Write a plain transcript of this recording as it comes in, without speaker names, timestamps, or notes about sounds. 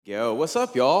Yo, what's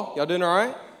up, y'all? Y'all doing all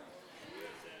right?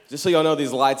 Just so y'all know,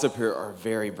 these lights up here are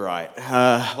very bright.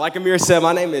 Like Amir said,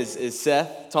 my name is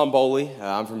Seth Tomboli.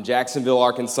 I'm from Jacksonville,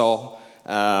 Arkansas.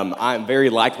 I'm very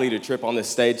likely to trip on this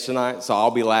stage tonight, so I'll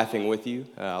be laughing with you.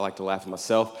 I like to laugh at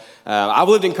myself. I've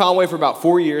lived in Conway for about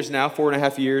 4 years now,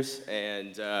 4.5 years,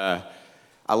 and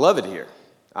I love it here.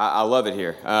 I love it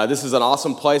here. This is an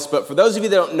awesome place, but for those of you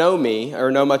that don't know me or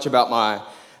know much about my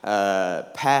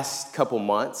past couple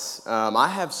months, I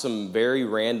have some very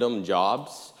random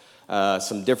jobs,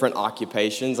 some different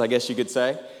occupations, I guess you could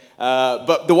say.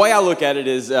 But the way I look at it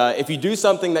is if you do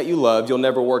something that you love, you'll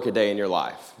never work a day in your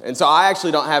life. And so I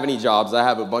actually don't have any jobs. I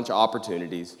have a bunch of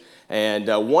opportunities. And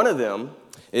one of them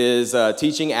is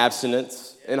teaching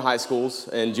abstinence in high schools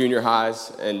and junior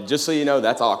highs. And just so you know,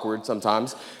 that's awkward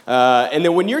sometimes. And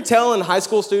then when you're telling high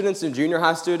school students and junior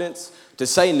high students to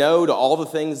say no to all the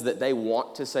things that they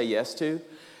want to say yes to,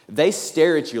 they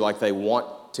stare at you like they want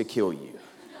to kill you.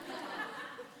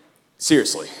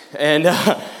 Seriously. And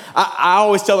I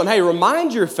always tell them, hey,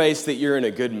 remind your face that you're in a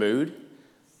good mood,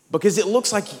 because it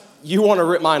looks like you want to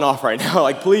rip mine off right now.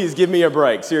 Like, please give me a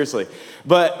break, seriously.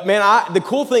 But man, the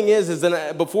cool thing is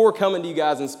that before coming to you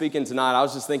guys and speaking tonight, I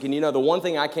was just thinking, the one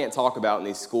thing I can't talk about in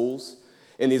these schools,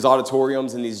 in these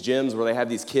auditoriums, in these gyms where they have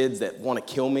these kids that want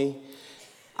to kill me,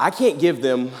 I can't give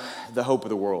them the hope of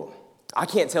the world. I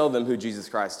can't tell them who Jesus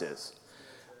Christ is.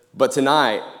 But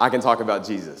tonight, I can talk about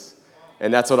Jesus.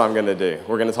 And that's what I'm going to do.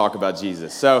 We're going to talk about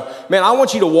Jesus. So, man, I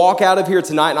want you to walk out of here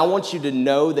tonight, and I want you to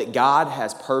know that God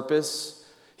has purpose.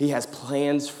 He has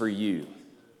plans for you.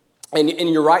 And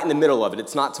you're right in the middle of it.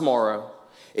 It's not tomorrow.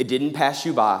 It didn't pass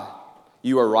you by.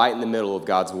 You are right in the middle of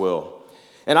God's will.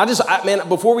 And man,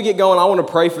 before we get going, I want to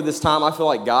pray for this time. I feel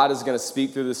like God is going to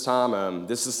speak through this time.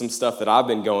 This is some stuff that I've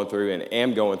been going through and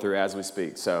am going through as we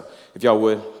speak. So if y'all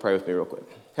would, pray with me real quick.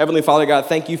 Heavenly Father, God,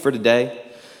 thank you for today.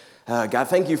 God,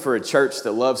 thank you for a church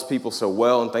that loves people so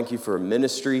well, and thank you for a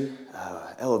ministry,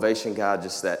 Elevation, God,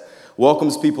 just that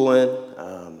welcomes people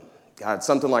in. God,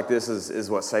 something like this is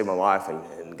what saved my life,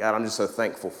 and God, I'm just so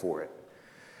thankful for it.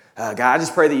 God, I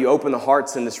just pray that you open the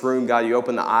hearts in this room, God, you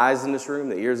open the eyes in this room,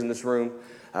 the ears in this room,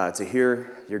 to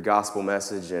hear your gospel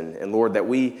message, and Lord, that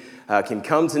we can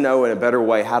come to know in a better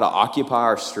way how to occupy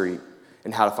our street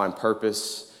and how to find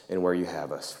purpose in where you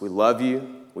have us. We love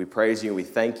you. We praise you and we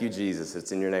thank you, Jesus.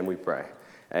 It's in your name we pray.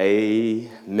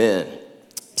 Amen.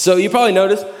 So you probably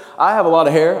noticed I have a lot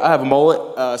of hair. I have a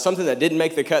mullet. Something that didn't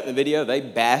make the cut in the video, they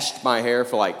bashed my hair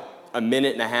for like a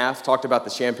minute and a half, talked about the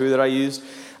shampoo that I used.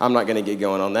 I'm not going to get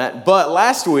going on that. But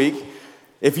last week,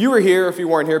 if you were here, if you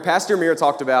weren't here, Pastor Amir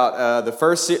talked about the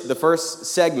first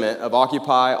segment of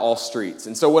Occupy All Streets.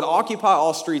 And so what Occupy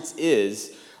All Streets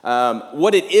is,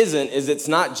 what it isn't is it's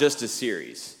not just a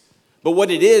series. But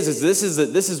what it is this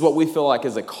is what we feel like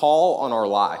is a call on our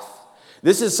life.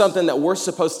 This is something that we're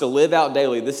supposed to live out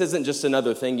daily. This isn't just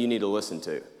another thing you need to listen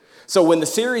to. So when the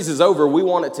series is over, we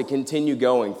want it to continue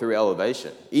going through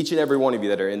Elevation, each and every one of you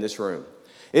that are in this room.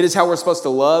 It is how we're supposed to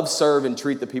love, serve, and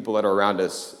treat the people that are around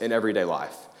us in everyday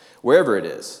life, wherever it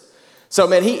is. So,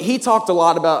 man, he talked a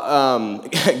lot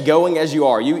about going as you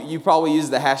are. You probably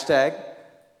use the hashtag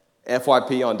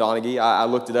FYP on Donaghy. I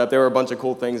looked it up. There were a bunch of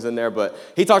cool things in there, but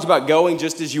he talked about going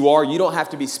just as you are. You don't have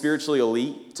to be spiritually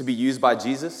elite to be used by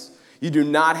Jesus. You do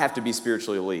not have to be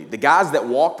spiritually elite. The guys that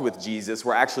walked with Jesus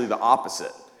were actually the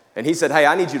opposite. And he said, hey,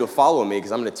 I need you to follow me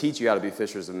because I'm going to teach you how to be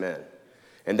fishers of men.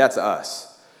 And that's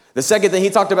us. The second thing, he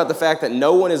talked about the fact that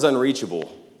no one is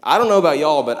unreachable. I don't know about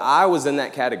y'all, but I was in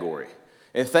that category.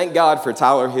 And thank God for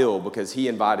Tyler Hill because he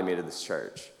invited me to this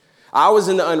church. I was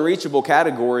in the unreachable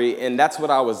category, and that's what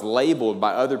I was labeled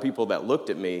by other people that looked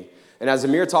at me. And as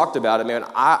Amir talked about it, man,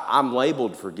 I'm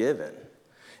labeled forgiven.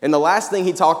 And the last thing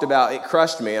he talked about, it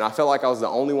crushed me, and I felt like I was the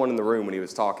only one in the room when he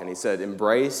was talking. He said,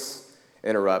 embrace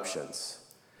interruptions.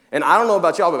 And I don't know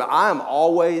about y'all, but I am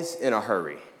always in a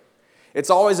hurry. It's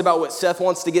always about what Seth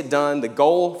wants to get done, the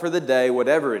goal for the day,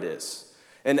 whatever it is.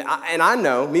 And I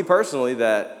know, me personally,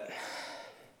 that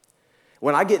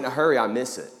when I get in a hurry, I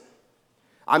miss it.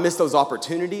 I miss those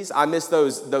opportunities. I miss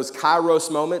those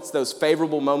kairos moments, those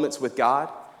favorable moments with God.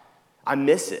 I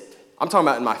miss it. I'm talking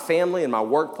about in my family, in my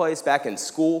workplace, back in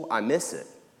school. I miss it.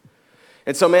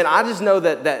 And so, man, I just know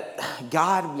that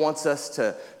God wants us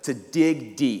to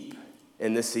dig deep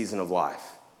in this season of life,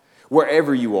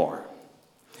 wherever you are.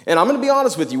 And I'm going to be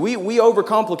honest with you. We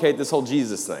overcomplicate this whole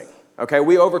Jesus thing, okay?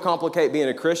 We overcomplicate being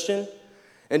a Christian.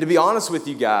 And to be honest with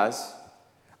you guys,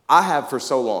 I have for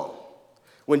so long.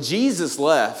 When Jesus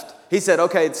left, he said,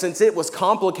 okay, since it was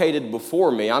complicated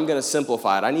before me, I'm going to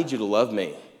simplify it. I need you to love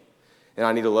me. And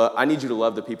I need you to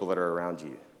love the people that are around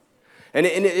you. And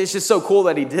it's just so cool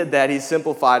that he did that. He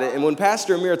simplified it. And when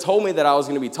Pastor Amir told me that I was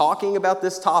going to be talking about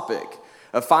this topic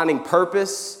of finding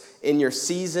purpose in your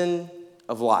season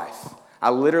of life, I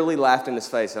literally laughed in his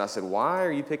face and I said, why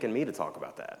are you picking me to talk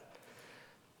about that?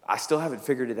 I still haven't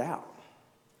figured it out.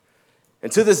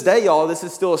 And to this day, y'all, this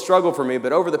is still a struggle for me,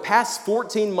 but over the past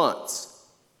 14 months,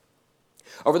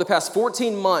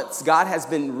 God has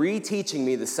been reteaching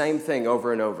me the same thing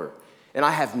over and over, and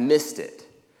I have missed it.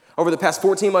 Over the past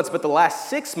 14 months, but the last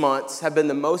 6 months have been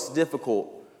the most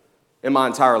difficult in my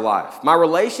entire life. My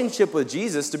relationship with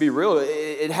Jesus, to be real,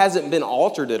 it hasn't been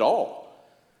altered at all.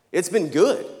 It's been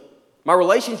good. My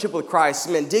relationship with Christ,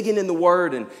 man, digging in the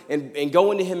Word and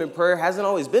going to Him in prayer hasn't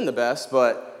always been the best,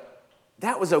 but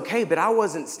that was okay, but I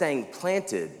wasn't staying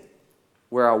planted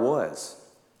where I was.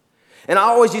 And I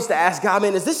always used to ask God,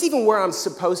 man, is this even where I'm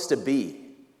supposed to be?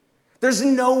 There's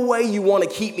no way you want to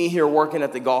keep me here working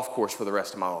at the golf course for the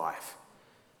rest of my life.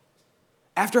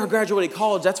 After I graduated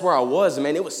college, that's where I was, and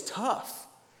man, it was tough.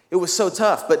 It was so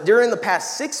tough. But during the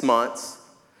past 6 months,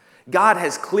 God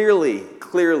has clearly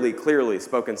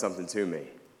spoken something to me.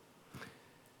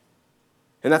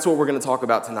 And that's what we're going to talk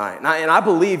about tonight. And I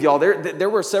believe, y'all, there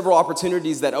were several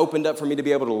opportunities that opened up for me to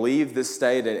be able to leave this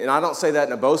state. And I don't say that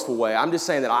in a boastful way. I'm just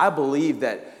saying that I believe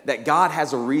that God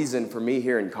has a reason for me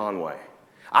here in Conway.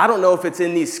 I don't know if it's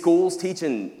in these schools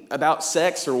teaching about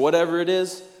sex or whatever it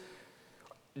is.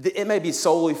 It may be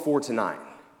solely for tonight.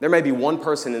 There may be one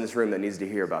person in this room that needs to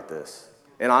hear about this.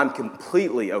 And I'm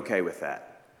completely okay with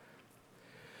that.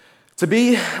 To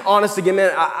be honest again,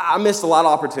 man, I missed a lot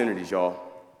of opportunities, y'all.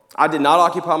 I did not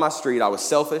occupy my street. I was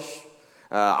selfish.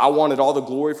 I wanted all the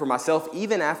glory for myself,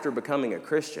 even after becoming a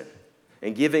Christian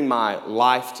and giving my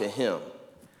life to Him.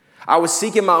 I was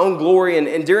seeking my own glory,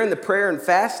 and during the prayer and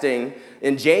fasting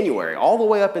in January, all the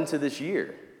way up into this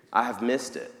year, I have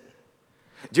missed it.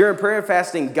 During prayer and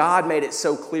fasting, God made it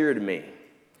so clear to me.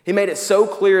 He made it so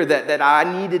clear that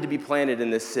I needed to be planted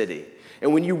in this city.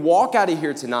 And when you walk out of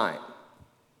here tonight,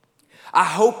 I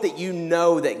hope that you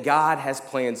know that God has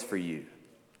plans for you.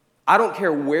 I don't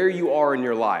care where you are in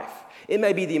your life. It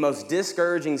may be the most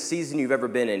discouraging season you've ever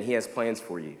been in. He has plans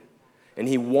for you, and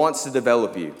He wants to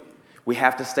develop you. We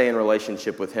have to stay in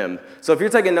relationship with Him. So if you're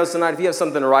taking notes tonight, if you have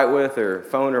something to write with or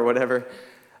phone or whatever,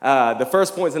 the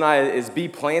first point tonight is be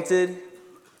planted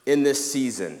in this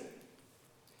season.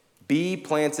 Be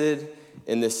planted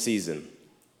in this season.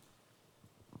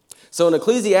 So in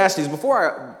Ecclesiastes,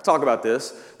 before I talk about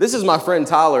this is my friend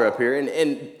Tyler up here,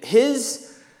 and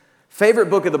his favorite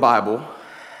book of the Bible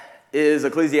is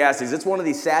Ecclesiastes. It's one of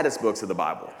the saddest books of the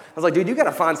Bible. I was like, dude, you got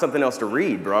to find something else to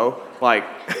read, bro. Like,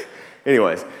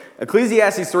 anyways,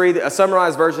 Ecclesiastes 3, a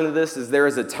summarized version of this is, there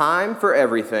is a time for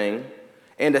everything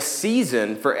and a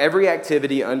season for every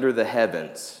activity under the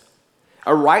heavens.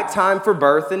 A right time for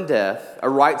birth and death, a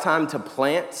right time to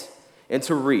plant and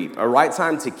to reap, a right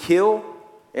time to kill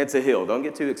and to heal. Don't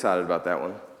get too excited about that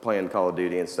one, playing Call of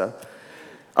Duty and stuff.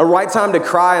 A right time to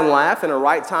cry and laugh, and a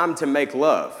right time to make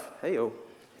love. Hey-o.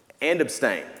 And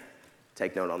abstain.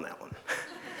 Take note on that one.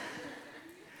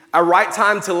 A right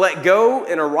time to let go,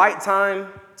 and a right time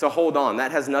to hold on.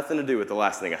 That has nothing to do with the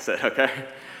last thing I said, okay?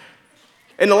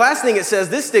 And the last thing it says,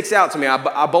 this sticks out to me.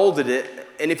 I bolded it.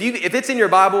 And if it's in your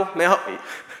Bible, may I help me?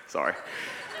 Sorry.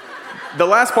 The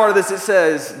last part of this, it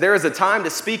says, there is a time to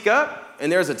speak up,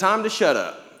 and there is a time to shut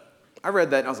up. I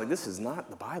read that, and I was like, this is not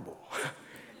the Bible.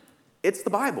 It's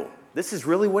the Bible. This is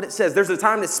really what it says. There's a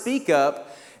time to speak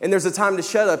up, and there's a time to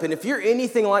shut up. And if you're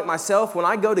anything like myself, when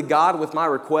I go to God with my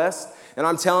request, and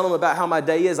I'm telling Him about how my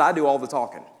day is, I do all the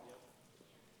talking.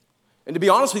 And to be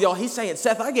honest with y'all, He's saying,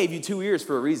 Seth, I gave you 2 ears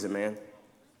for a reason, man.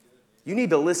 You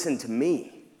need to listen to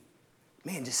me.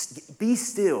 Man, just be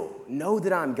still. Know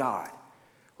that I'm God.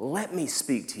 Let me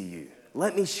speak to you.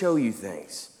 Let me show you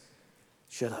things.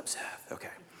 Shut up, Seth. Okay.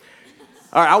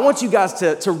 All right, I want you guys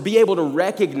to be able to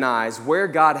recognize where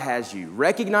God has you.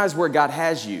 Recognize where God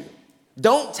has you.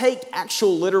 Don't take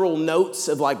actual literal notes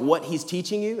of like what He's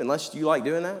teaching you, unless you like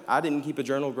doing that. I didn't keep a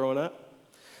journal growing up.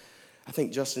 I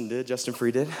think Justin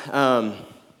Free did.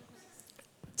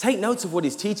 Take notes of what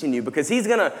He's teaching you, because He's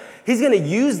gonna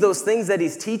use those things that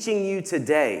He's teaching you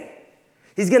today.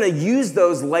 He's gonna use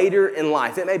those later in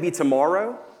life. It may be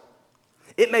tomorrow.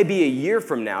 It may be a year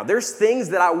from now. There's things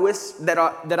that I wish that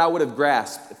I would have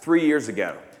grasped 3 years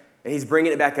ago, and He's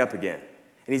bringing it back up again,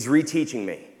 and He's reteaching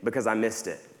me because I missed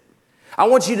it. I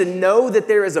want you to know that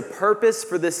there is a purpose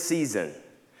for this season.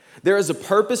 There is a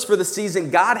purpose for the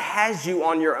season. God has you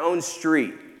on your own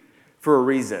street for a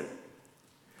reason.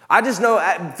 I just know,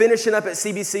 finishing up at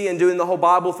CBC and doing the whole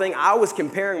Bible thing, I was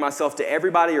comparing myself to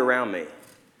everybody around me.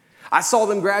 I saw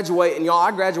them graduate, and y'all,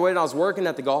 I graduated, I was working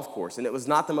at the golf course, and it was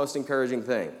not the most encouraging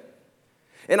thing.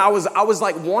 And I was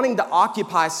like wanting to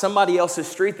occupy somebody else's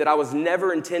street that I was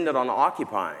never intended on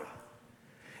occupying.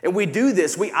 And we do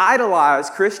this, we idolize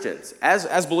Christians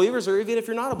as believers, or even if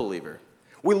you're not a believer.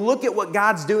 We look at what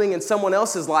God's doing in someone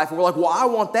else's life, and we're like, well, I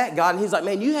want that, God. And he's like,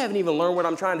 man, you haven't even learned what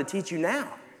I'm trying to teach you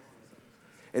now.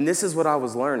 And this is what I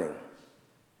was learning.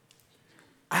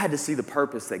 I had to see the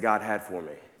purpose that God had for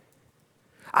me.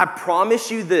 I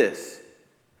promise you this.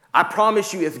 I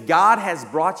promise you, if God has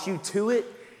brought you to it,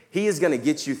 he is going to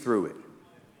get you through it.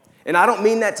 And I don't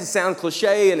mean that to sound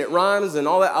cliche and it rhymes and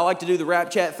all that. I like to do the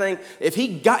rap chat thing. If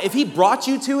he brought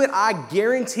you to it, I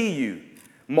guarantee you,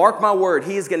 mark my word,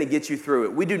 he is going to get you through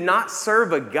it. We do not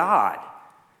serve a God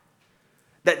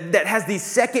that has these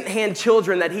second-hand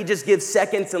children that he just gives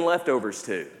seconds and leftovers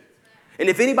to. And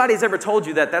if anybody's ever told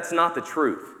you that, that's not the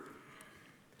truth.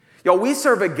 Y'all, we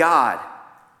serve a God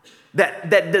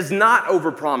that does not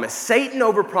overpromise. Satan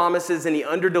overpromises and he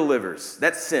underdelivers.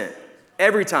 That's sin.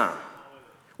 Every time.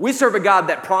 We serve a God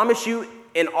that promises you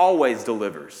and always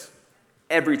delivers.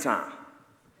 Every time.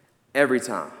 Every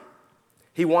time.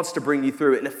 He wants to bring you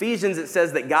through it. In Ephesians, it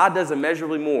says that God does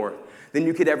immeasurably more than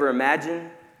you could ever imagine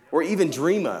or even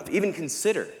dream of, even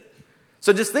consider.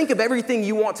 So just think of everything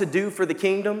you want to do for the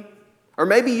kingdom. Or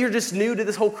maybe you're just new to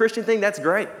this whole Christian thing. That's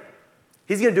great.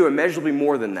 He's going to do immeasurably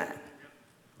more than that.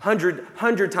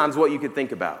 100 times what you could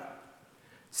think about.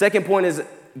 Second point is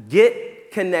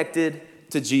get connected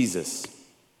to Jesus.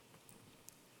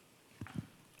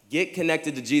 Get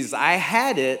connected to Jesus. I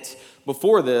had it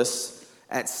before this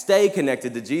at stay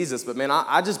connected to Jesus, but man,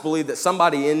 I just believe that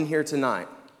somebody in here tonight,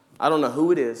 I don't know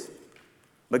who it is,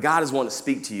 but God is wanting to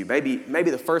speak to you.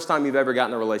 Maybe the first time you've ever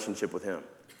gotten a relationship with him.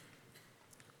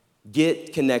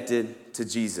 Get connected to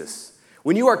Jesus.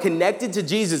 When you are connected to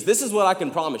Jesus, this is what I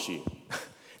can promise you.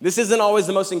 This isn't always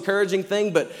the most encouraging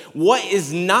thing, but what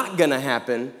is not going to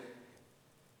happen,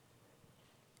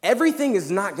 everything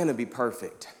is not going to be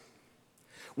perfect.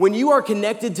 When you are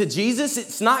connected to Jesus,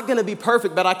 it's not going to be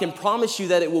perfect, but I can promise you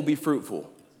that it will be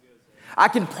fruitful. I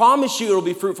can promise you it will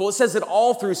be fruitful. It says it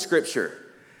all through Scripture.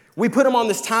 We put them on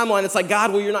this timeline. It's like,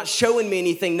 God, well, you're not showing me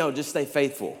anything. No, just stay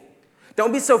faithful.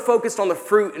 Don't be so focused on the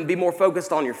fruit and be more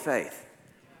focused on your faith.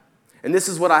 And this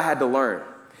is what I had to learn.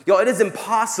 Y'all, it is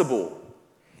impossible.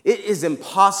 It is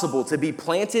impossible to be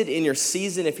planted in your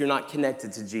season if you're not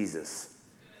connected to Jesus.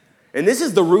 And this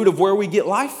is the root of where we get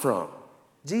life from,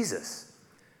 Jesus.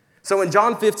 So in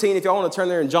John 15, if y'all want to turn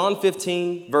there, in John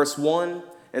 15, verse 1,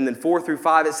 and then 4 through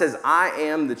 5, it says, I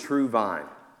am the true vine,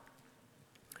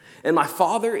 and my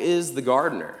Father is the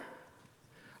gardener.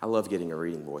 I love getting a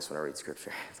reading voice when I read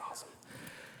Scripture. It's awesome.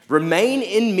 Remain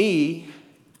in me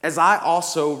as I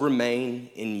also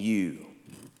remain in you.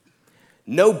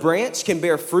 No branch can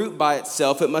bear fruit by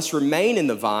itself. It must remain in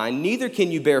the vine. Neither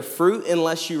can you bear fruit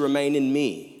unless you remain in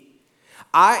me.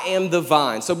 I am the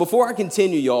vine. So before I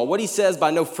continue, y'all, what he says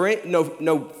by no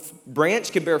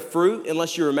branch can bear fruit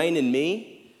unless you remain in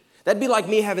me, that'd be like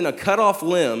me having a cut off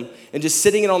limb and just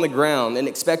sitting it on the ground and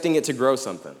expecting it to grow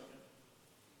something.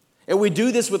 And we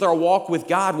do this with our walk with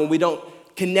God when we don't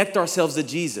connect ourselves to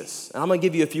Jesus. And I'm going to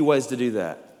give you a few ways to do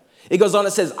that. It goes on,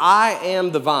 it says, I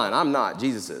am the vine. I'm not,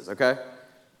 Jesus is, okay?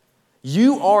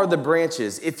 You are the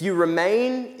branches. If you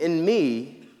remain in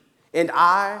me and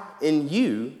I in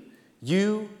you,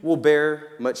 you will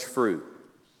bear much fruit.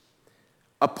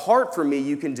 Apart from me,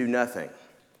 you can do nothing.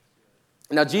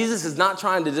 Now, Jesus is not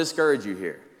trying to discourage you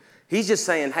here. He's just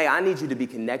saying, hey, I need you to be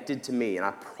connected to me, and I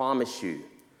promise you,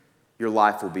 your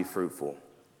life will be fruitful.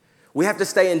 We have to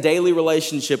stay in daily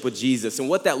relationship with Jesus, and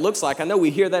what that looks like, I know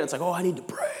we hear that, it's like, oh, I need to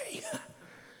pray.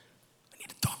 I need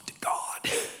to talk to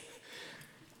God.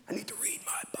 I need to read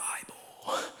my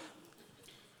Bible.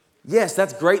 Yes,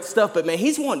 that's great stuff, but man,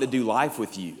 he's wanting to do life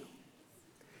with you.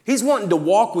 He's wanting to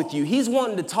walk with you. He's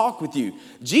wanting to talk with you.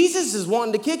 Jesus is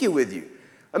wanting to kick it with you.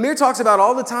 Amir talks about it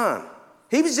all the time.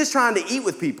 He was just trying to eat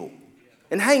with people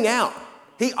and hang out.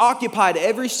 He occupied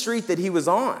every street that he was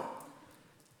on.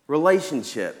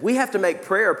 Relationship. We have to make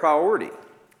prayer a priority.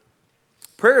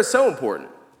 Prayer is so important.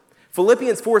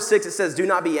 Philippians 4:6, it says, do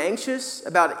not be anxious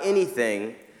about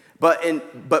anything,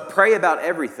 but pray about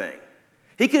everything.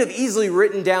 He could have easily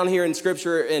written down here in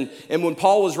Scripture, and when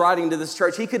Paul was writing to this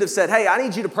church, he could have said, hey, I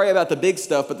need you to pray about the big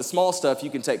stuff, but the small stuff you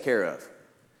can take care of.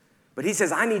 But he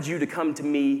says, I need you to come to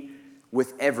me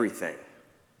with everything.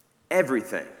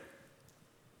 Everything.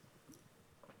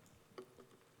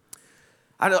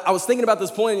 I was thinking about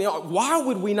this point, why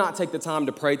would we not take the time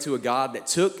to pray to a God that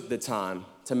took the time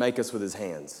to make us with his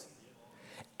hands?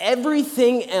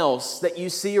 Everything else that you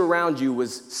see around you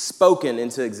was spoken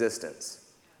into existence.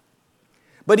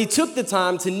 But he took the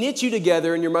time to knit you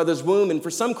together in your mother's womb, and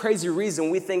for some crazy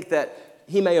reason, we think that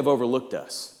he may have overlooked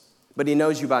us. But he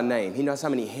knows you by name. He knows how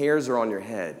many hairs are on your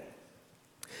head.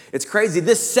 It's crazy.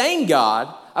 This same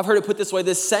God, I've heard it put this way,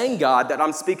 this same God that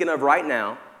I'm speaking of right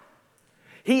now,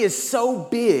 he is so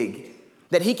big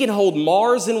that he can hold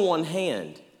Mars in one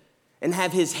hand and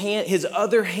have his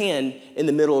other hand in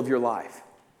the middle of your life.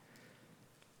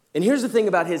 And here's the thing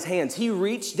about his hands. He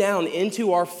reached down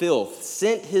into our filth,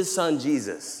 sent his son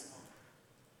Jesus,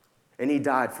 and he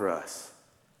died for us.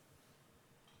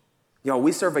 Y'all,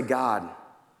 we serve a God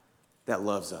that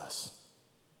loves us.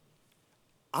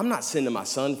 I'm not sending my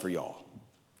son for y'all,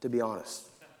 to be honest,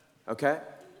 okay?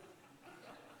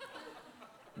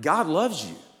 God loves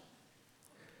you.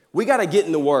 We got to get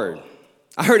in the Word.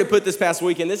 I heard it put this past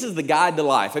weekend. This is the guide to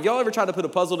life. Have y'all ever tried to put a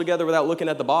puzzle together without looking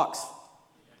at the box?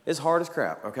 It's hard as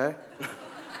crap, okay?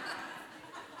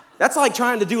 That's like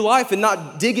trying to do life and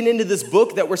not digging into this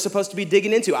book that we're supposed to be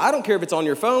digging into. I don't care if it's on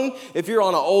your phone, if you're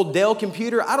on an old Dell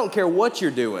computer. I don't care what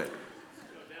you're doing.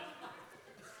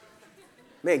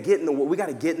 Man, we got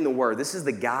to get in the Word. This is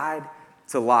the guide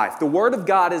to life. The Word of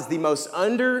God is the most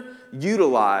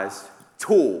underutilized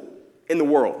tool in the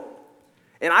world.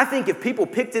 And I think if people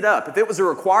picked it up, if it was a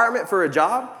requirement for a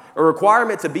job, a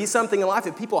requirement to be something in life,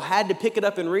 if people had to pick it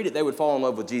up and read it, they would fall in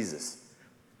love with Jesus.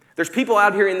 There's people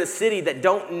out here in the city that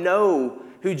don't know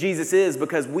who Jesus is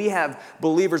because we have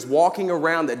believers walking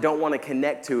around that don't want to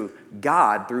connect to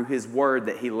God through his word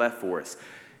that he left for us.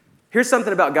 Here's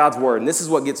something about God's word, and this is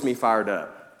what gets me fired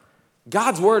up.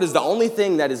 God's word is the only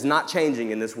thing that is not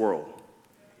changing in this world.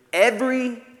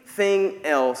 Everything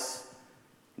else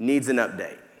needs an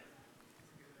update.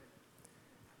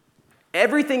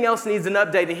 Everything else needs an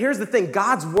update. And here's the thing,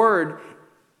 God's word,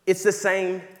 it's the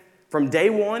same from day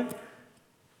 1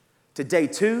 to day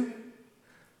 2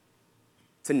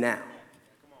 to now.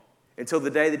 Until the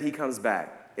day that he comes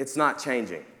back. It's not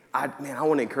changing. I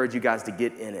want to encourage you guys to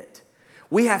get in it.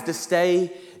 We have to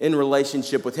stay in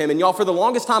relationship with him. And y'all, for the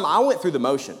longest time, I went through the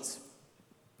motions.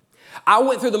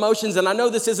 And I know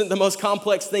this isn't the most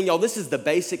complex thing, y'all. This is the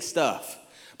basic stuff.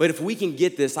 But if we can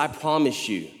get this, I promise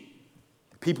you,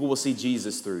 people will see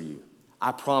Jesus through you.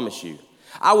 I promise you.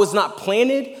 I was not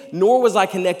planted, nor was I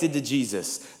connected to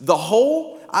Jesus.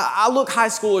 I look high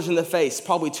schoolers in the face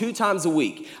probably 2 times a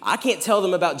week. I can't tell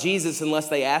them about Jesus unless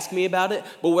they ask me about it.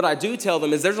 But what I do tell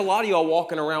them is there's a lot of y'all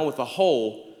walking around with a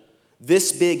hole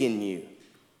this big in you.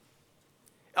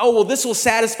 Oh, well, this will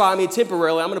satisfy me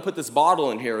temporarily. I'm going to put this bottle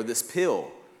in here or this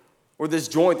pill or this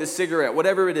joint, this cigarette,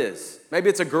 whatever it is. Maybe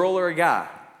it's a girl or a guy.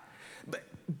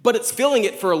 But it's filling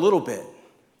it for a little bit.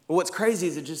 But what's crazy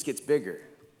is it just gets bigger.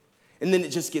 And then it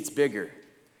just gets bigger.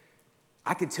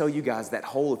 I could tell you guys that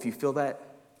hole, if you feel that,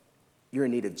 you're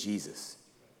in need of Jesus.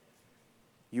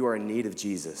 You are in need of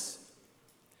Jesus.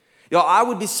 Y'all, I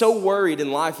would be so worried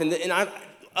in life, and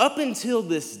up until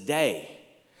this day,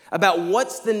 about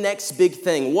what's the next big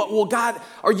thing. God,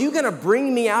 are you going to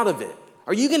bring me out of it?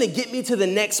 Are you going to get me to the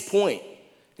next point?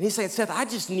 And he's saying, Seth, I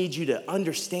just need you to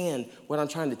understand what I'm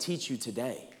trying to teach you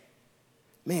today.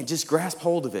 Man, just grasp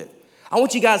hold of it. I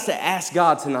want you guys to ask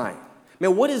God tonight,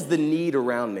 man, what is the need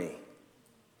around me?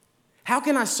 How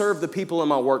can I serve the people in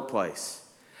my workplace?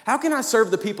 How can I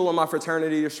serve the people in my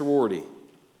fraternity or sorority?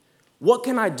 What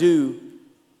can I do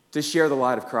to share the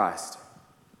light of Christ?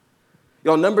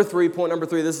 Y'all, point number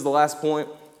 3, this is the last point.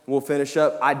 We'll finish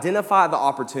up. Identify the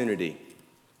opportunity.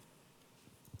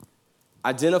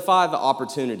 Identify the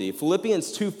opportunity.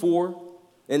 Philippians 2:4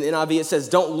 in NIV, it says,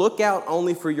 don't look out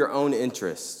only for your own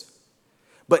interest,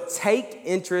 but take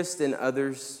interest in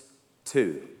others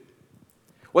too.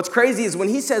 What's crazy is when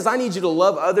he says, I need you to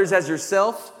love others as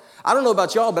yourself, I don't know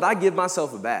about y'all, but I give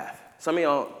myself a bath. Some of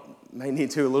y'all may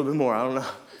need to a little bit more, I don't know.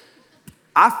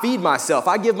 I feed myself.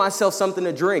 I give myself something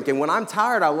to drink. And when I'm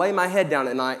tired, I lay my head down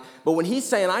at night. But when he's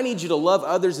saying, I need you to love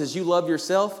others as you love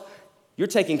yourself, you're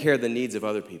taking care of the needs of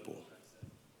other people.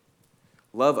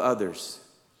 Love others.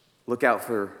 Look out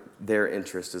for their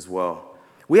interest as well.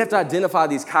 We have to identify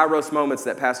these kairos moments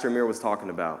that Pastor Amir was talking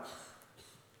about.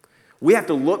 We have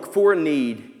to look for a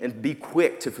need and be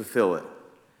quick to fulfill it.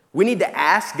 We need to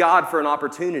ask God for an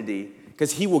opportunity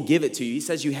because he will give it to you. He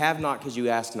says you have not because you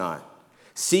ask not.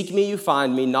 Seek me, you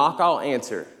find me. Knock, I'll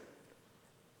answer.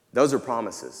 Those are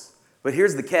promises. But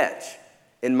here's the catch.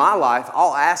 In my life,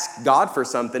 I'll ask God for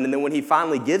something, and then when he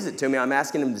finally gives it to me, I'm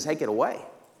asking him to take it away.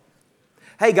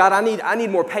 Hey, God, I need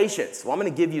more patience. Well, I'm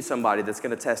going to give you somebody that's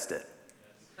going to test it.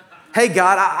 Hey,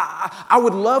 God, I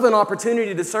would love an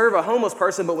opportunity to serve a homeless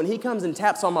person, but when he comes and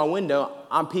taps on my window,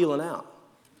 I'm peeling out.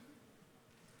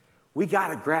 We got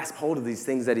to grasp hold of these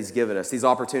things that he's given us, these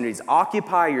opportunities.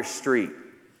 Occupy your street.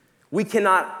 We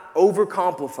cannot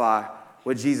overcomplify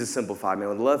what Jesus simplified.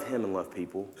 Man, love him and love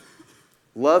people.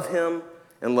 Love him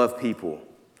and love people.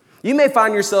 You may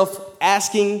find yourself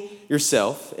asking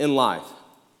yourself in life,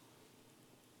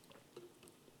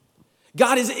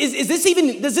 God, does this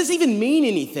even mean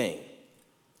anything?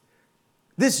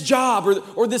 This job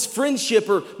or this friendship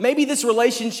or maybe this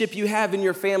relationship you have in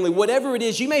your family, whatever it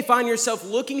is, you may find yourself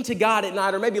looking to God at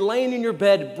night or maybe laying in your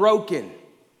bed broken.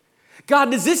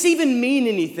 God, does this even mean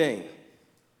anything?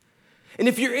 And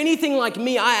if you're anything like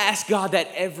me, I ask God that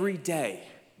every day.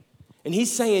 And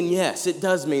he's saying, yes, it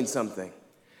does mean something.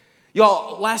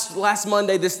 Y'all, last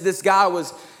Monday, this guy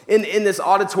was in this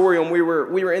auditorium. We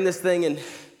were in this thing, and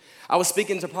I was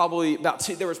speaking to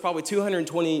there was probably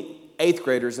 220 eighth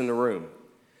graders in the room.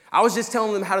 I was just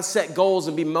telling them how to set goals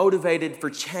and be motivated for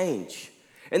change.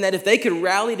 And that if they could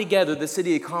rally together, the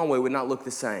city of Conway would not look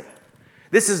the same.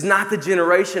 This is not the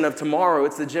generation of tomorrow,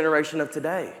 it's the generation of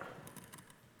today.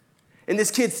 And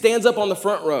this kid stands up on the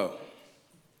front row.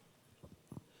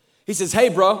 He says, hey,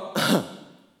 bro. And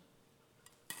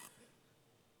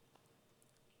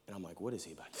I'm like, what is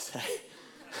he about to say?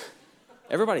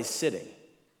 Everybody's sitting.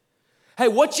 Hey,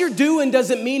 what you're doing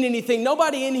doesn't mean anything.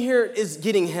 Nobody in here is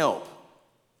getting help.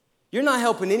 You're not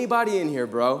helping anybody in here,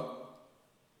 bro.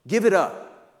 Give it up.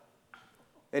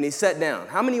 And he sat down.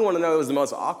 How many want to know it was the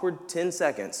most awkward 10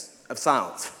 seconds of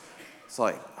silence? It's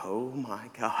like, oh my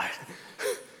God.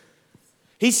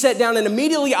 He sat down, and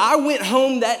immediately I went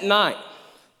home that night.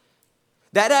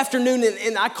 That afternoon,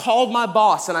 and I called my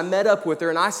boss, and I met up with her,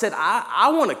 and I said,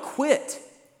 I want to quit.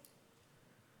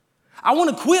 I want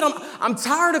to quit. I'm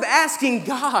tired of asking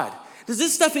God, does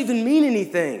this stuff even mean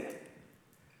anything?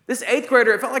 This eighth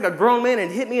grader, it felt like a grown man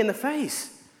and hit me in the face.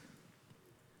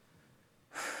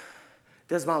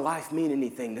 Does my life mean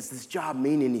anything? Does this job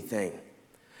mean anything?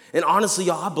 And honestly,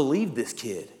 y'all, I believed this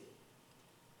kid.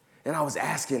 And I was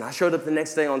asking. I showed up the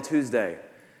next day on Tuesday.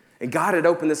 And God had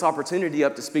opened this opportunity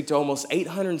up to speak to almost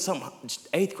 800 and some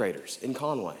eighth graders in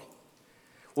Conway.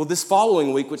 Well, this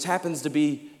following week, which happens to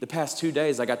be the past 2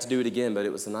 days, I got to do it again, but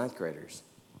it was the ninth graders.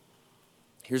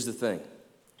 Here's the thing.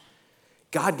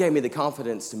 God gave me the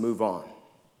confidence to move on.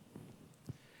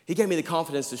 He gave me the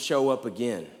confidence to show up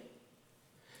again.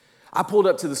 I pulled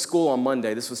up to the school on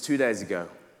Monday. This was 2 days ago.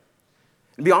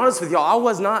 And to be honest with y'all, I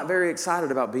was not very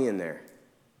excited about being there.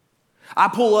 I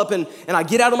pull up and I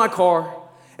get out of my car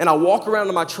and I walk around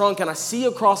to my trunk and I see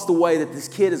across the way that this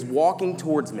kid is walking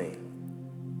towards me.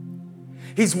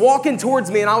 He's walking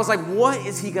towards me and I was like, what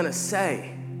is he gonna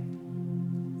say?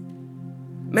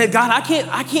 Man, God, I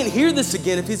can't hear this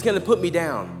again if he's gonna put me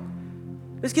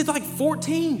down. This kid's like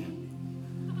 14.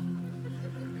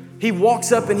 He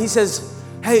walks up and he says,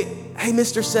 hey,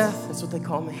 Mr. Seth, that's what they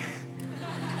call me.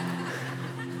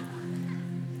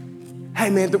 Hey,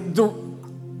 man,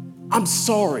 I'm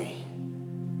sorry.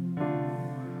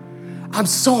 I'm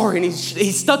sorry. And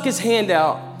he stuck his hand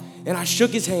out and I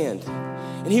shook his hand.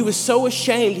 And he was so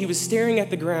ashamed, he was staring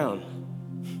at the ground.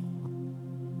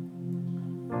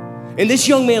 And this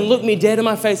young man looked me dead in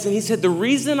my face and he said, the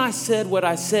reason I said what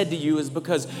I said to you is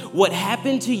because what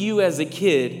happened to you as a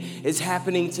kid is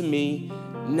happening to me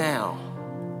now.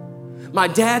 My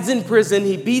dad's in prison,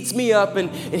 he beats me up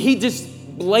and he just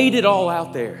laid it all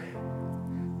out there.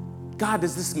 God,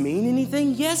 does this mean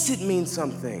anything? Yes, it means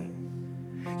something.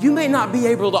 You may not be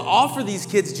able to offer these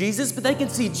kids Jesus, but they can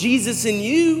see Jesus in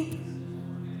you.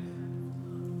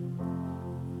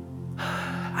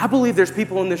 I believe there's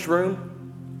people in this room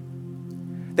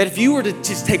that if you were to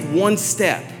just take one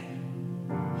step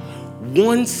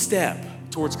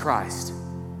towards Christ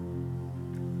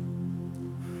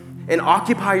and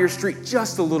occupy your street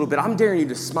just a little bit, I'm daring you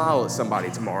to smile at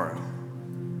somebody tomorrow.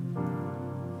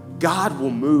 God will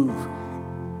move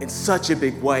in such a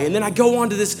big way. And then I go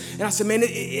on to this and I said, man,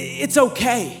 it's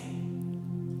okay.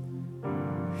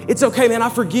 It's okay, man, I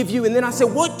forgive you. And then I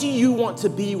said, what do you want to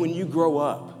be when you grow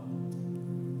up?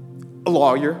 A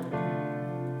lawyer.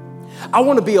 I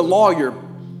want to be a lawyer,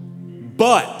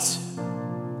 but.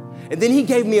 And then he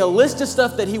gave me a list of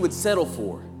stuff that he would settle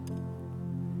for.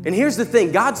 And here's the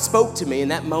thing, God spoke to me in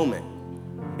that moment.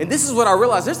 And this is what I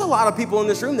realized. There's a lot of people in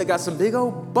this room that got some big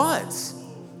old butts.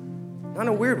 Not in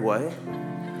a weird way.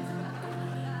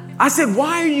 I said,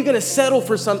 why are you going to settle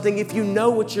for something if you know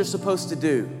what you're supposed to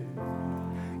do?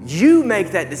 You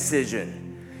make that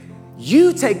decision.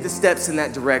 You take the steps in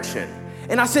that direction.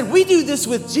 And I said, we do this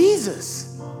with Jesus.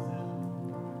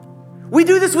 We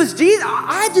do this with Jesus.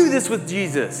 I do this with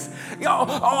Jesus.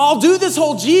 I'll do this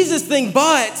whole Jesus thing,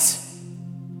 but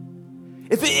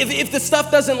if the stuff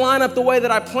doesn't line up the way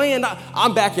that I planned,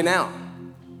 I'm backing out.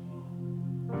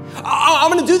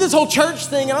 I'm gonna do this whole church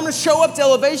thing and I'm gonna show up to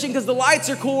Elevation because the lights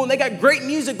are cool and they got great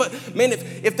music. But man,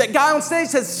 if that guy on stage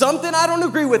says something I don't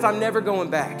agree with, I'm never going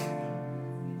back.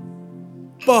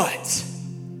 But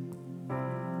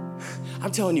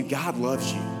I'm telling you, God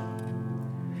loves you.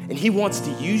 And he wants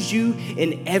to use you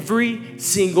in every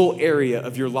single area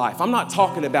of your life. I'm not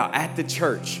talking about at the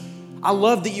church. I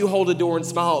love that you hold a door and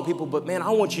smile at people, but man,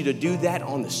 I want you to do that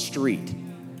on the street.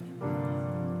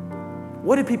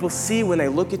 What do people see when they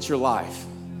look at your life?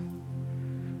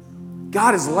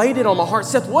 God has laid it on my heart.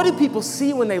 Seth, what do people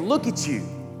see when they look at you?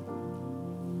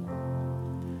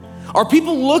 Are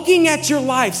people looking at your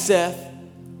life, Seth,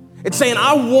 and saying,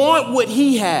 I want what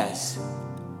he has?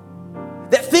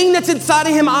 That thing that's inside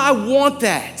of him, I want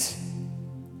that.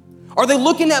 Are they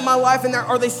looking at my life and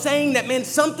are they saying that, man,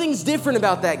 something's different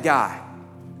about that guy?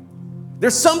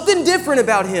 There's something different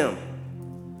about him.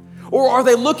 Or are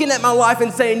they looking at my life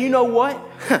and saying, you know what?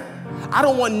 I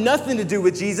don't want nothing to do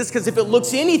with Jesus because if it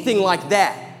looks anything like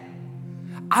that,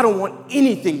 I don't want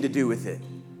anything to do with it.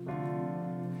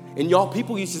 And y'all,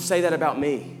 people used to say that about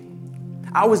me.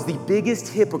 I was the biggest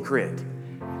hypocrite,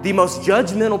 the most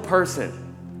judgmental person.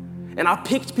 And I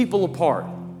picked people apart,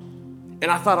 and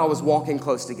I thought I was walking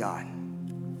close to God.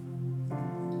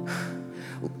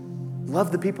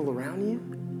 Love the people around you?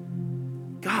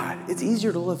 God, it's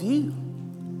easier to love you.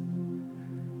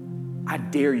 I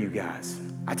dare you guys.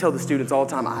 I tell the students all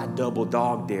the time, I double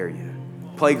dog dare you.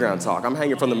 Playground talk. I'm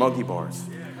hanging from the monkey bars.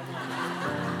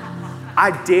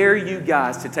 I dare you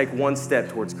guys to take one step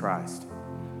towards Christ.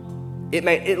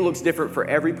 It looks different for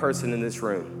every person in this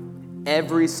room.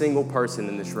 Every single person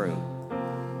in this room.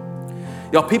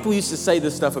 Y'all, people used to say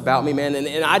this stuff about me, man,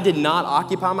 and I did not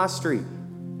occupy my street.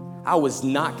 I was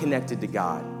not connected to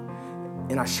God.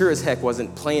 And I sure as heck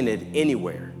wasn't planted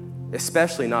anywhere,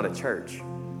 especially not at church.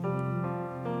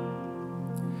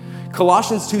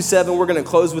 Colossians 2:7, we're going to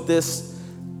close with this.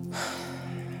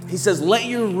 He says, let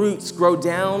your roots grow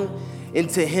down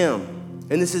into him.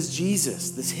 And this is Jesus,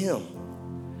 this him.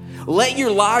 Let your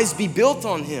lives be built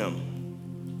on him.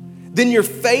 Then your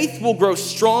faith will grow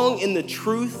strong in the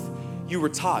truth you were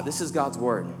taught. This is God's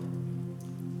word.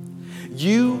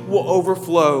 You will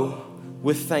overflow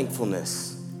with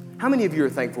thankfulness. How many of you are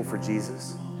thankful for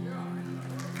Jesus?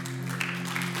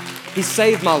 He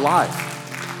saved my life.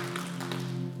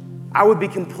 I would be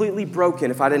completely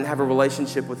broken if I didn't have a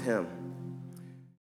relationship with him.